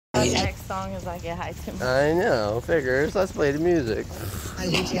next song is I get high too much. I know, figures. Let's play the music. I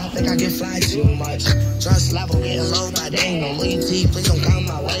think I get fly too much. Trust level getting low, but they ain't no loyalty. Please don't come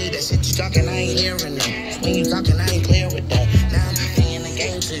my way. That shit you talking, I ain't hearing that. When you talking, I ain't clear with that. Now I'm playing the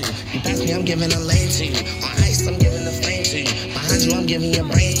game to you. You pass me, I'm giving a lane to you. On ice, I'm giving the flame to you. Behind you, I'm giving your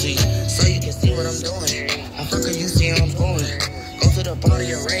brain to you. So you can see what I'm doing. I fuck her, you see how I'm going. Go to the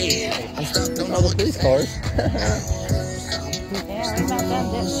party of raid. I'm stuck, don't know All the police cars. Yeah, we're not done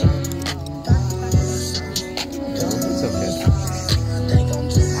this. It's okay.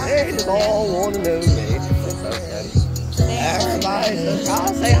 They just all want to know me. It's okay. Everybody says,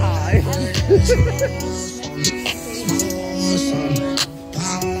 I'll say hi.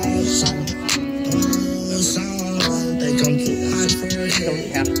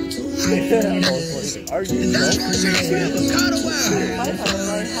 Are you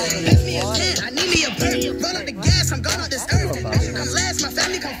I need me a bird. Run up the gas, I'm gone up this earth. I'm last, my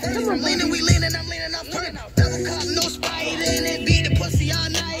family come first. I'm leaning, we leaning, I'm leaning up first. Double cup, no Sprite in it. Beat the pussy all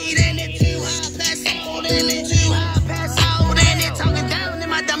night in it. Too high, pass out in it. Too high, pass out in it. Talking down in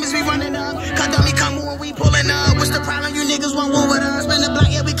my dummies, we running up. Cause dummy come when we pulling up. What's the problem? You niggas won't war with us. Spin the block,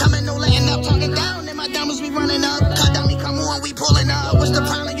 yeah, we coming, no letting up. Talking down in my dummies, we running up. Cause dummy come when we pulling up. What's the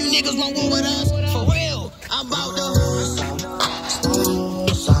problem? You niggas won't war with us. For real, I'm about to.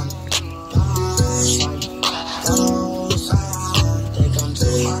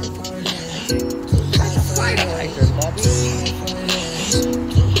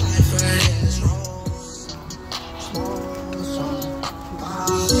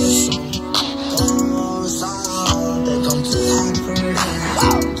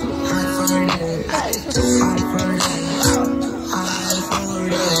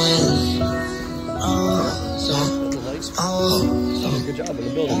 Good job in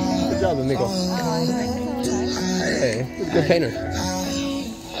the building. Good job, amigo. Hey, he's a good painter.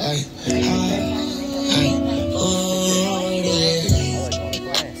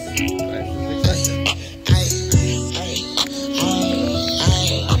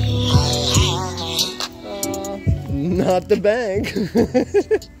 Not the bank.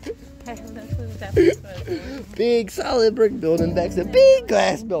 Big solid brick building next to big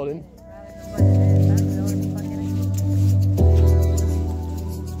glass building.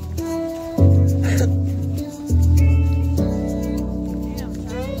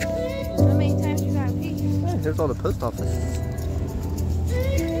 Here's all the post office.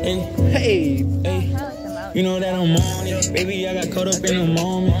 Hey. You know that I'm on it. Baby, I got caught up in the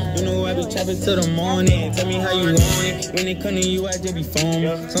moment. You know I be trapping till the morning. Tell me how you want it. When it come to you, I just be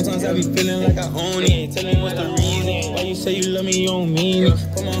foaming. Sometimes I be feeling like I own it. Tell me what's the reason. Why you say you love me, you don't mean it.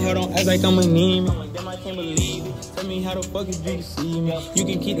 Put my heart on, act like I'm anemic. Damn, I can't believe it. Tell me how the fuck is you to see me. You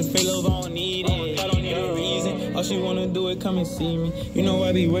can keep the fake love, I don't need it. I don't need a reason. All she wanna do is come and see me. You know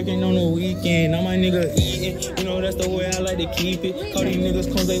I be working on the weekend. Now my nigga eating. You know that's the way I like to keep it. Call these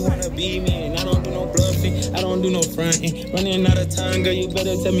niggas cause they wanna be me. And I don't do no bluffing. I don't do no fronting. Running out of time, girl, you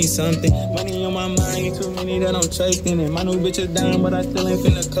better tell me something. Money on my mind, ain't too many that I'm trusting. And my new bitch is down, but I still ain't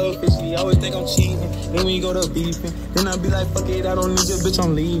finna cope it. She always think I'm cheating. Then we go to beefing. Then I be like, fuck it, I don't need your bitch,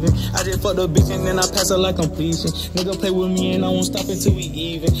 I'm leaving. I just fuck the bitch and then I pass her like completion. Nigga play with me and I won't stop until we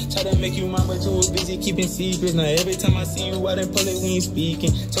even. Try to make you mine, but you was busy keeping secrets. Now every time I see you out in public, we ain't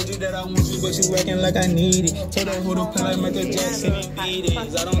speaking. Told you that I want you, but you acting like I need it. Told her who to play like Michael Jackson and beat it.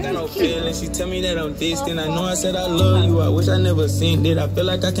 I don't got no feelings. She tell me that I'm distant. I know I said I love you. I wish I never seen it. I feel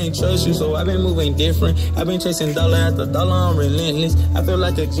like I can't trust you, so I've been moving different. I've been chasing dollar after dollar, I'm relentless. I feel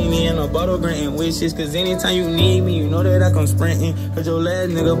like a genie in a bottle granting wishes. Cause anytime you need me, you know that I come sprinting. Heard your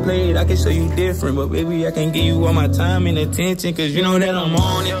last nigga played, I can show you different. But baby, I can give you all my time and attention. Cause you know that I'm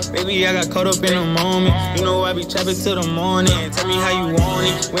on it. Baby, I got caught up in the moment. You know I be trapping till the morning. Tell me how you want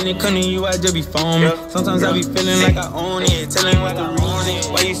it. When it come to you, I just be foaming. Sometimes I be feeling like I own it. Tell me what the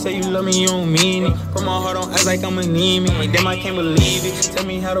reason. Why you say you love me, you don't mean it. Put my heart on, act like I'm anemic. Damn, I can't believe it. Tell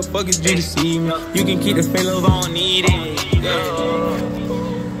me how the fuck is you to see me. You can keep the fake love, I don't need it.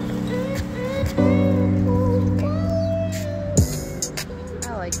 I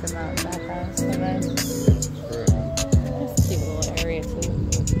like the mountain background so much. It's a cute little area too.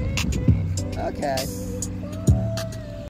 Okay.